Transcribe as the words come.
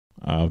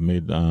I've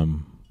made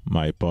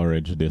my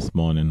porridge this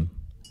morning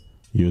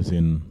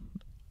using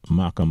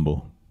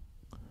Macamboo.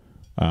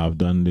 I've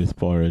done this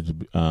porridge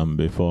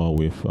before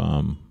with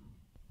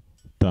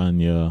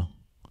tanya,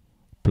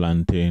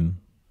 plantain.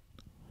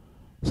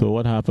 So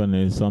what happened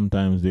is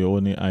sometimes the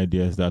only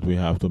ideas that we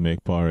have to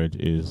make porridge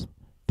is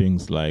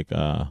things like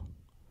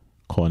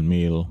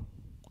cornmeal,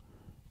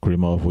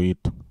 cream of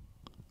wheat,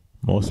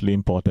 mostly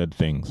imported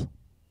things.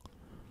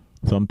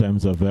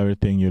 Sometimes the very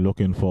thing you're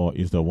looking for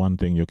is the one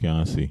thing you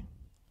can't see.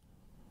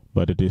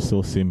 But it is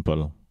so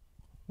simple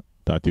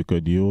that you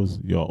could use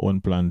your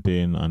own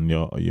plantain and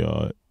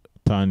your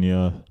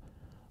tanya,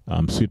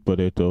 sweet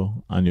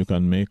potato, and you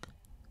can make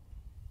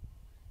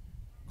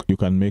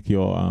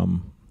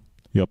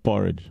your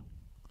porridge.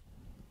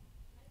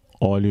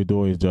 All you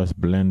do is just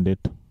blend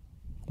it,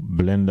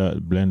 blend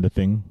the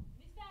thing,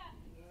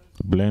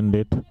 blend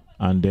it,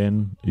 and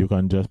then you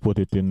can just put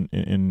it in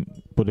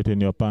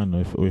your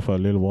pan with a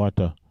little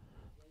water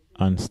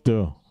and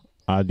stir.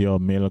 Add your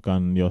milk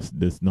and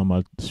this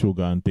normal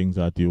sugar and things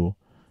that you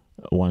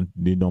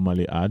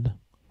normally add.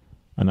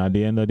 And at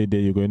the end of the day,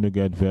 you're going to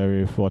get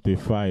very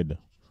fortified,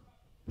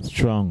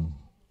 strong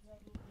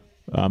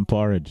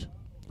porridge,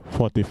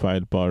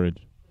 fortified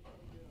porridge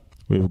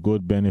with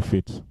good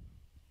benefits.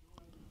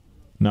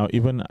 Now,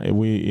 even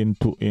we in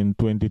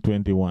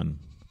 2021,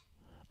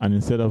 and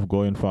instead of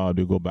going forward,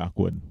 we go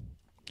backward.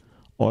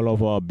 All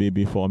of our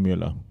baby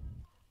formula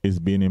is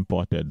being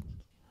imported,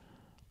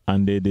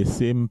 and the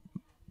same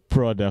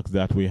products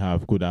that we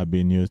have could have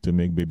been used to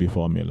make baby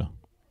formula.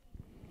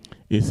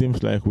 It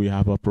seems like we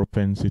have a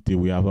propensity,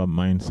 we have a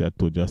mindset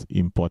to just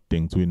import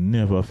things. We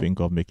never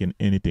think of making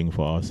anything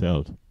for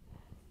ourselves.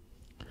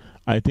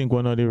 I think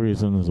one of the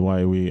reasons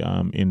why we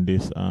in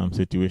this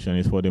situation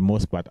is, for the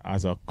most part,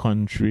 as a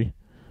country,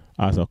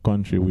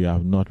 we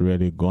have not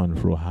really gone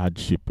through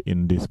hardship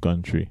in this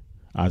country.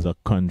 As a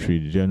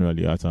country,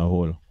 generally, as a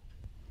whole,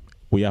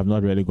 we have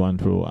not really gone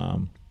through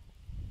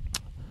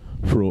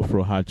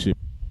through hardship.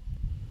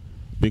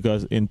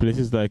 Because in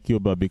places like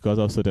Cuba, because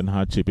of certain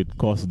hardship, it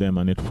cost them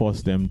and it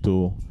forced them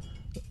to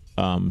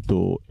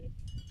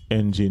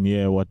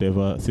engineer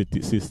whatever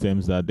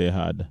systems that they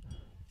had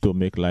to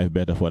make life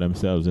better for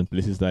themselves. In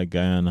places like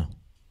Guyana,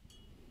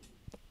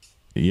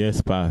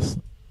 years past,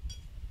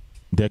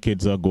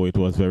 decades ago, it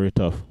was very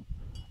tough.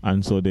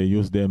 And so they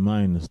used their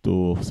minds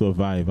to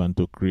survive and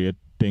to create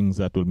things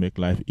that will make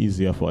life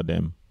easier for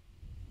them.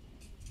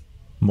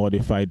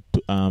 Modified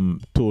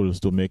tools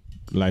to make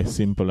life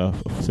simpler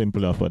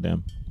for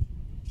them.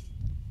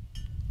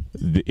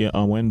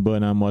 When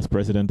Burnham was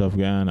president of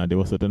Guyana, there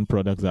were certain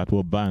products that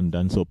were banned,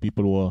 and so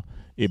people were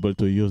able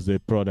to use the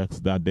products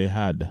that they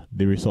had,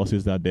 the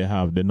resources that they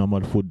have, the normal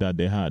food that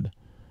they had,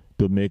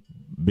 to make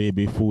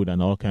baby food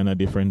and all kind of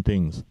different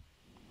things.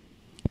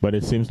 But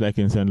it seems like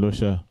in St.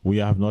 Lucia, we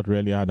have not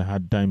really had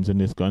hard times in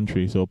this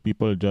country, so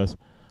people just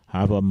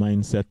have a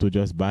mindset to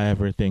just buy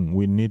everything.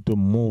 We need to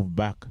move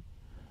back,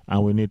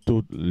 and we need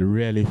to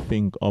really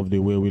think of the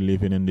way we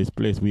live in this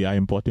place. We are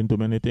importing too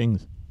many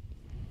things.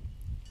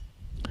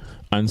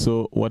 And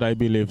so what I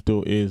believe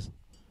too is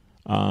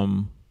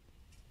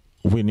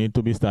we need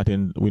to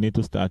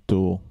start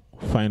to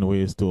find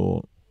ways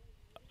to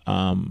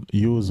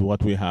use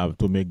what we have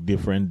to make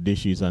different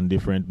dishes and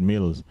different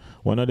meals.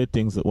 One of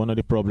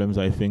the problems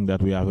I think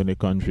that we have in the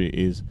country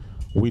is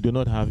we do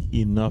not have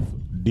enough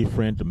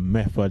different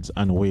methods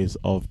and ways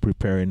of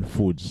preparing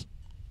foods.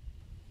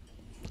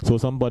 So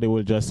somebody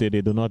will just say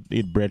they do not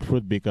eat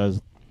breadfruit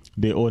because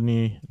they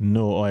only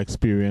know or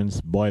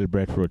experience boiled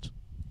breadfruit.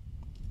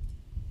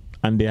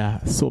 And there are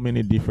so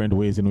many different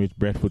ways in which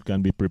breadfruit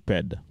can be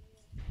prepared.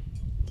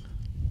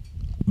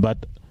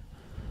 But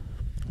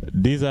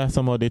these are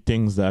some of the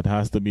things that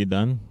has to be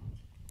done.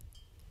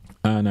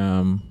 And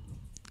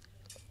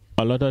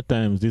a lot of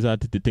times these are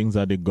the things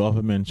that the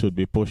government should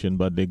be pushing,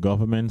 but the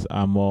governments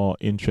are more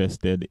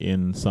interested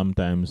in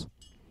sometimes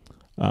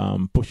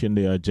pushing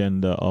the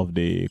agenda of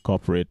the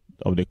corporate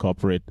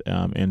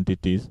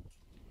entities,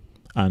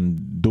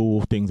 and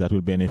do things that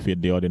will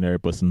benefit the ordinary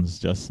persons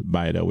just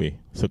by the way,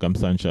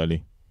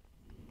 circumstantially.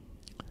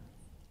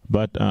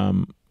 But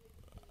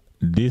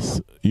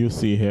this you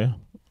see here,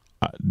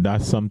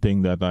 that's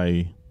something that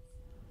I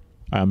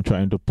am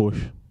trying to push.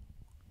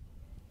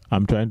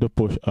 I'm trying to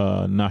push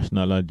a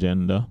national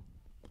agenda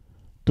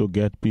to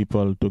get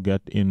people to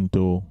get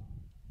into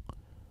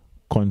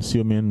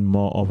consuming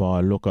more of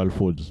our local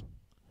foods,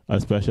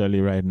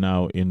 especially right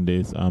now in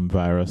this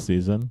virus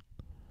season.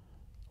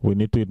 We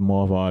need to eat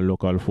more of our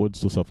local foods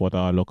to support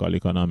our local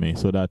economy,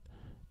 so that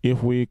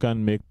if we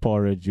can make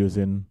porridge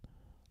using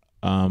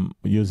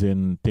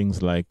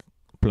things like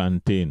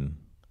plantain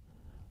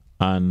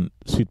and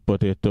sweet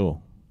potato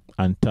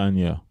and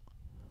tanya,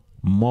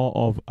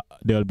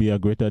 there'll be a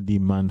greater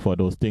demand for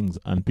those things,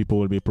 and people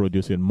will be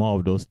producing more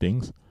of those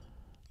things.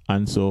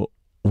 And so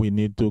we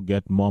need to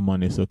get more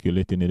money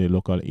circulating in the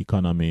local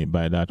economy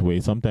by that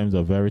way. Sometimes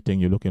the very thing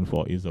you're looking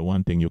for is the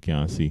one thing you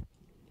can't see.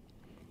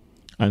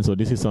 And so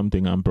this is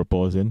something I'm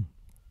proposing.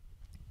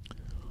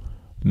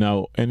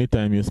 Now,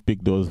 anytime you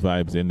speak those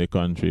vibes in the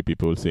country,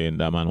 people saying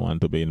that man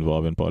want to be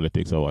involved in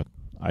politics or what,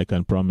 I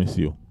can promise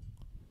you,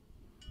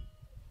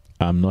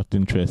 I'm not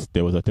interested.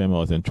 There was a time I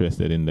was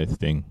interested in this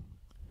thing,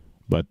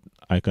 but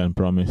I can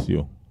promise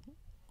you,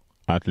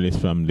 at least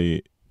from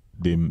the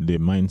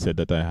mindset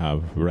that I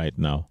have right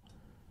now,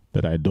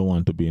 that I don't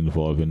want to be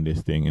involved in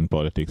this thing in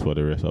politics for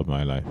the rest of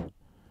my life.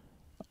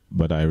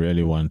 But I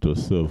really want to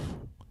serve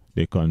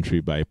the country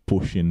by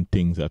pushing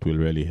things that will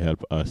really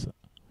help us.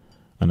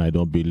 And I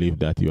don't believe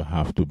that you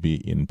have to be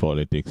in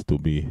politics to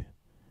be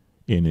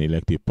in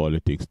elective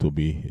politics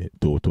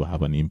to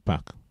have an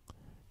impact,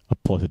 a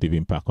positive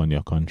impact on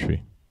your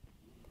country.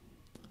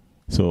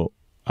 So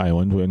I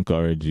want to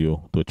encourage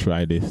you to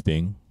try this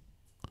thing.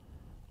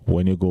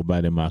 When you go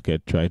by the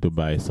market, try to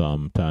buy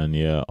some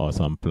tanya or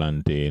some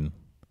plantain,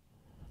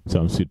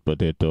 some sweet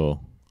potato,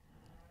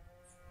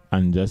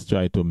 and just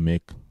try to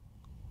make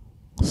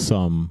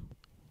some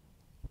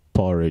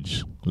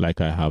porridge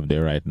like I have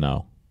there right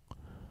now.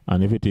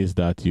 And if it is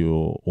that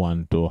you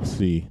want to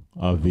see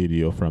a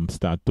video from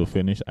start to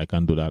finish, I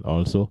can do that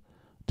also.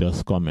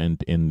 Just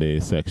comment in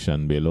the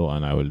section below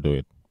and I will do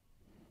it.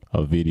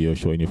 A video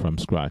showing you from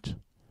scratch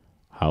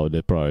how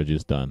the porridge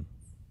is done.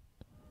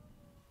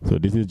 So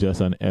this is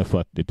just an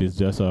effort. It is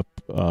just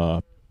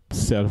a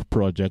self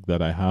project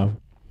that I have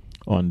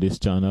on this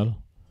channel.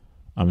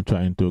 I'm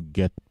trying to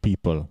get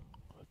people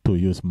to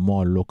use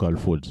more local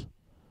foods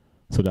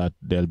so that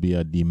there'll be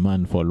a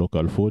demand for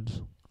local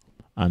foods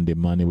and the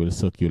money will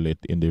circulate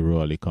in the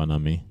rural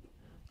economy,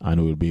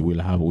 and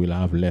we'll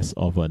have less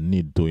of a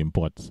need to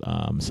import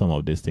some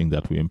of these things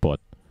that we import.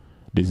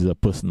 This is a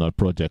personal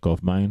project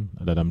of mine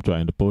that I'm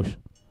trying to push,